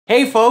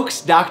Hey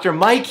folks, Dr.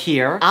 Mike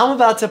here. I'm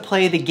about to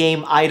play the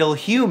game Idle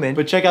Human,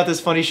 but check out this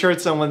funny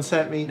shirt someone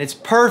sent me. It's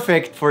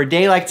perfect for a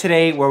day like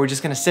today where we're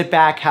just gonna sit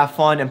back, have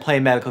fun, and play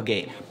a medical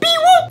game.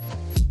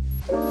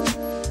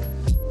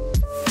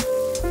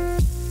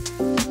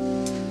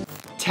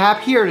 Tap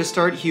here to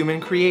start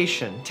human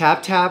creation.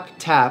 Tap, tap,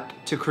 tap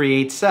to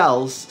create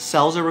cells.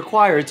 Cells are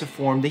required to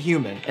form the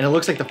human. And it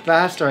looks like the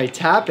faster I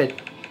tap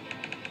it,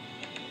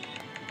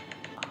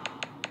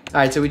 all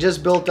right, so we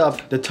just built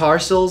up the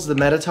tarsals, the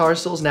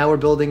metatarsals. Now we're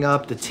building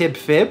up the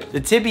tib-fib, the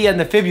tibia and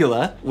the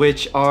fibula,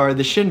 which are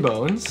the shin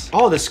bones.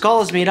 Oh, the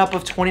skull is made up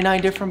of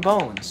 29 different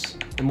bones.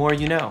 The more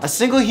you know. A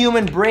single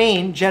human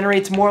brain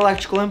generates more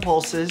electrical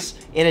impulses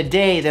in a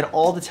day than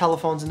all the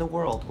telephones in the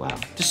world. Wow.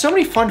 There's so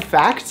many fun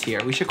facts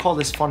here. We should call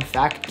this fun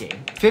fact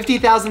game.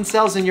 50,000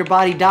 cells in your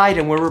body died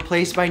and were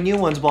replaced by new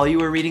ones while you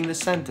were reading this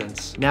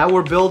sentence. Now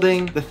we're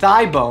building the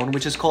thigh bone,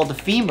 which is called the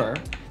femur.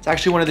 It's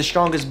actually one of the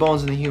strongest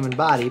bones in the human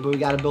body, but we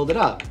gotta build it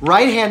up.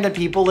 Right-handed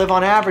people live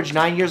on average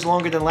 9 years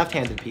longer than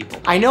left-handed people.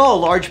 I know a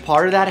large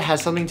part of that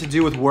has something to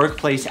do with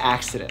workplace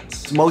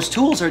accidents. Most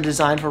tools are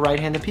designed for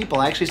right-handed people.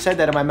 I actually said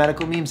that in my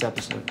medical memes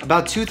episode.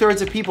 About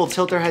 2/3 of people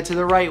tilt their head to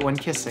the right when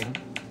kissing.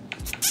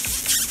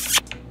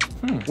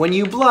 When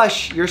you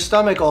blush, your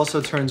stomach also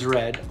turns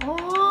red.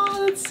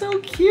 Oh, that's so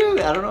cute.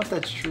 I don't know if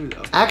that's true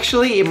though.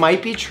 Actually, it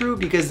might be true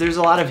because there's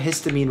a lot of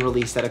histamine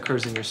release that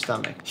occurs in your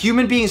stomach.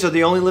 Human beings are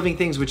the only living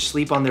things which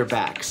sleep on their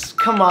backs.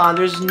 Come on,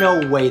 there's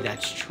no way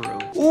that's true.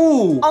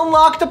 Ooh,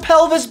 unlock the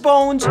pelvis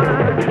bones.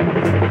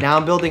 Now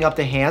I'm building up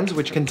the hands,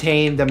 which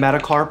contain the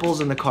metacarpals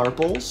and the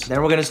carpals.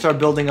 Then we're gonna start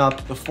building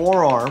up the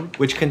forearm,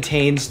 which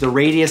contains the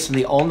radius and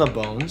the ulna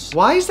bones.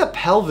 Why is the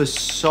pelvis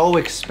so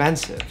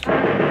expensive?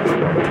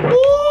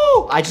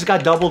 Ooh, I just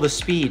got double the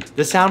speed.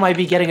 The sound might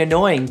be getting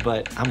annoying,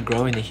 but I'm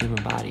growing the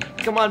human body.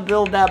 Come on,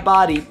 build that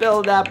body,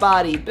 build that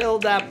body,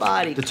 build that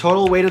body. The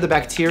total weight of the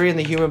bacteria in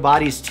the human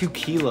body is 2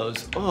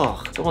 kilos.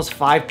 Ugh, it's almost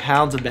 5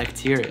 pounds of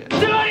bacteria.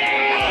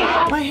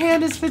 My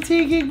hand is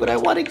fatiguing, but I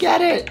want to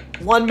get it.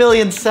 1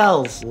 million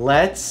cells.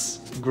 Let's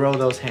grow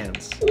those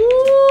hands.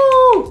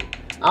 Ooh!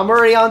 I'm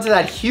already onto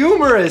that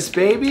humerus,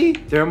 baby.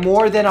 There are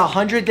more than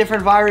 100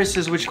 different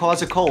viruses which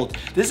cause a cold.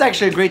 This is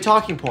actually a great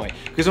talking point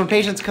because when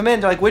patients come in,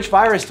 they're like, which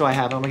virus do I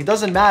have? I'm like, it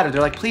doesn't matter. They're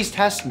like, please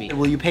test me.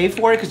 Will you pay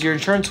for it? Because your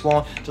insurance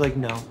won't. They're like,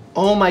 no.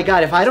 Oh my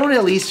God, if I don't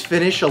at least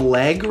finish a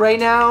leg right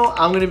now,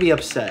 I'm gonna be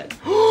upset.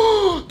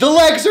 The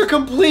legs are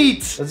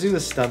complete. Let's do the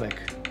stomach.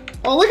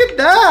 Oh, look at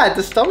that.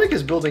 The stomach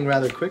is building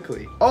rather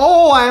quickly.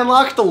 Oh, I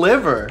unlocked the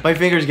liver. My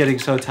finger's getting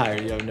so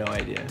tired, you have no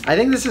idea. I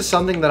think this is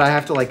something that I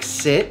have to like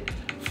sit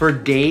for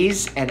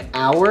days and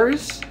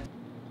hours.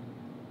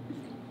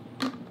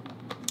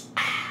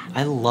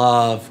 I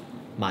love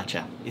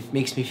matcha. It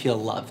makes me feel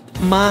loved.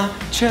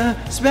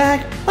 Matcha's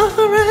back.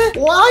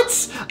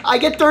 What? I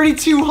get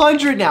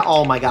 3,200 now.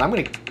 Oh my God, I'm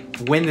gonna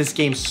win this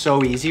game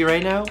so easy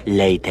right now.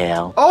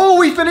 Later. Oh,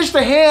 we finished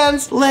the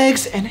hands.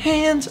 Legs and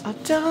hands are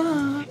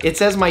done. It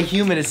says my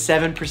human is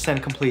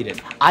 7%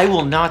 completed. I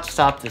will not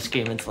stop this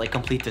game until I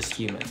complete this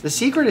human. The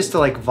secret is to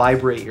like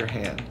vibrate your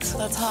hands.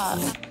 That's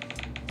hot.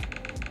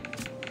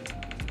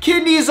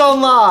 Kidneys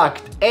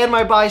unlocked, and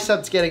my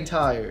bicep's getting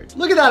tired.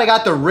 Look at that, I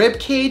got the rib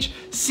cage.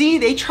 See,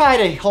 they try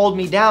to hold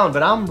me down,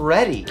 but I'm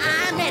ready.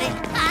 I'm ready.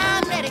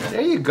 I'm ready.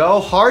 There you go,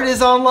 heart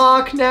is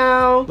unlocked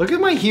now. Look at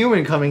my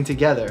human coming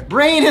together.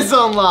 Brain is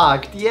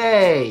unlocked,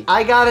 yay.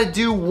 I gotta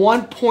do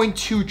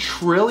 1.2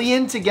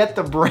 trillion to get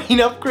the brain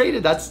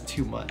upgraded. That's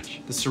too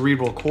much. The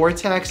cerebral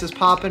cortex is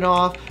popping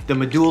off. The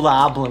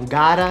medulla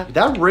oblongata.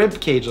 That rib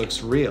cage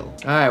looks real.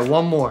 All right,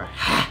 one more.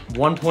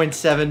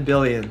 1.7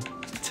 billion.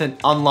 To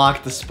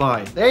unlock the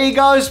spine. There you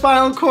go,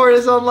 spinal cord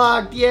is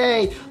unlocked,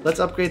 yay. Let's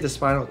upgrade the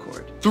spinal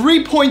cord.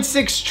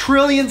 3.6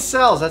 trillion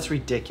cells, that's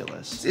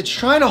ridiculous. It's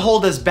trying to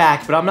hold us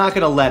back, but I'm not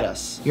gonna let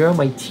us. You're on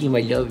my team,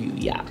 I love you,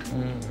 yeah.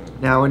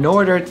 Now, in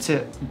order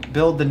to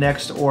build the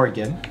next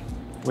organ,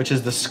 which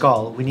is the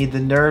skull, we need the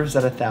nerves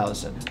at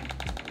 1,000.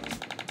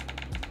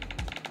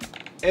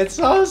 It's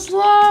so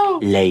slow.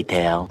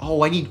 Later.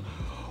 Oh, I need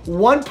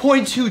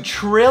 1.2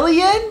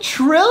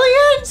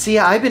 trillion? See,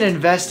 I've been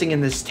investing in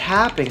this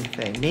tapping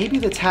thing. Maybe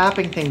the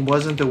tapping thing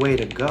wasn't the way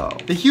to go.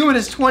 The human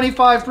is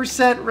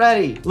 25%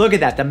 ready. Look at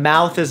that, the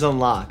mouth is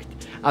unlocked.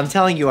 I'm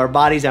telling you, our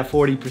body's at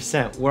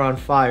 40%. We're on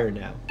fire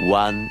now.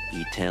 1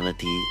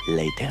 eternity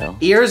later.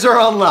 Ears are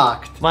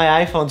unlocked.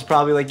 My iPhone's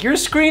probably like, your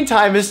screen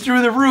time is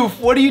through the roof.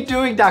 What are you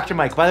doing, Dr.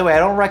 Mike? By the way, I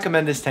don't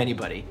recommend this to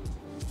anybody.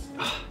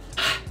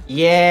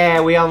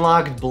 Yeah, we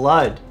unlocked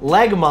blood.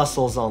 Leg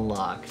muscles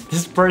unlocked.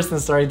 This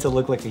person's starting to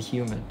look like a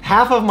human.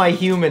 Half of my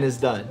human is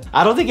done.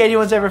 I don't think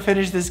anyone's ever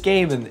finished this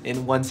game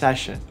in one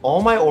session.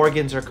 All my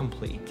organs are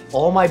complete.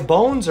 All my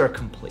bones are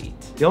complete.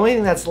 The only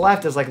thing that's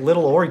left is like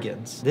little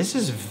organs. This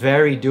is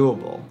very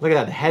doable. Look at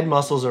that, the head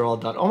muscles are all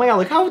done. Oh my God,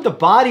 look how the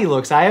body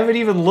looks. I haven't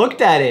even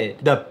looked at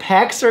it. The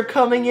pecs are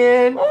coming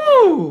in.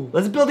 Ooh,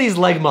 let's build these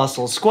leg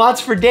muscles.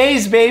 Squats for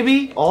days,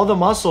 baby. All the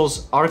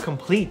muscles are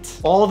complete.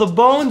 All the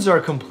bones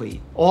are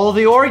complete. All All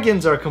the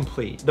organs are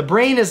complete. The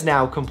brain is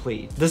now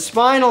complete. The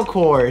spinal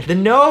cord. The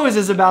nose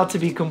is about to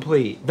be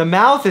complete. The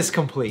mouth is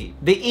complete.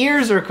 The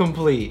ears are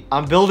complete.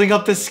 I'm building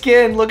up the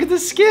skin. Look at the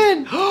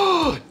skin.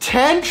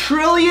 10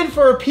 trillion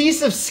for a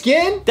piece of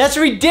skin? That's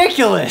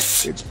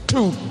ridiculous. It's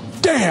too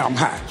damn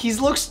high. He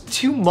looks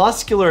too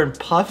muscular and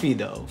puffy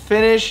though.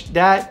 Finish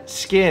that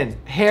skin.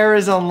 Hair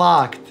is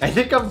unlocked. I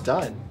think I'm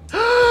done.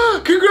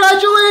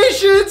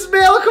 Congratulations,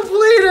 male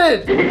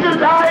completed. It's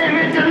alive,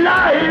 it's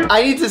alive.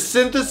 I need to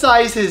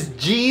synthesize his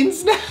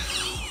genes now.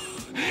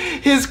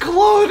 His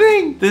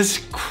clothing.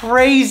 This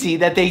crazy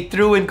that they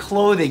threw in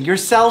clothing. Your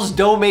cells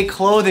don't make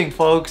clothing,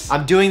 folks.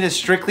 I'm doing this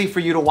strictly for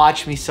you to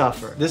watch me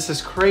suffer. This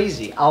is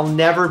crazy. I'll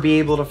never be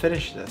able to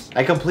finish this.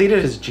 I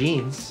completed his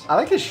jeans. I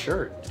like his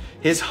shirt.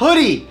 His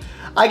hoodie.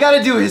 I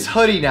gotta do his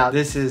hoodie now.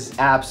 This is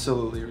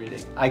absolutely ridiculous.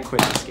 I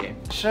quit this game.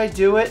 Should I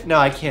do it? No,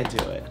 I can't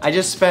do it. I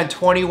just spent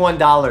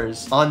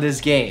 $21 on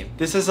this game.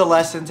 This is a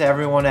lesson to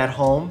everyone at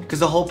home because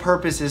the whole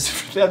purpose is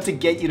for them to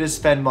get you to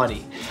spend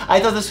money. I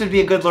thought this would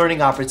be a good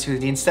learning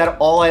opportunity. Instead,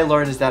 all I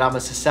learned is that I'm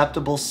a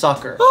susceptible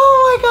sucker.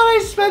 Oh my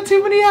God, I spent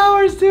too many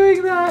hours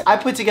doing that. I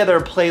put together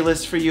a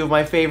playlist for you of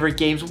my favorite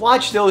games.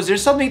 Watch those.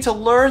 There's something to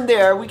learn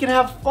there. We can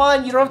have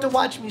fun. You don't have to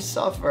watch me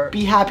suffer.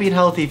 Be happy and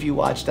healthy if you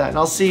watch that, and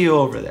I'll see you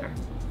over there.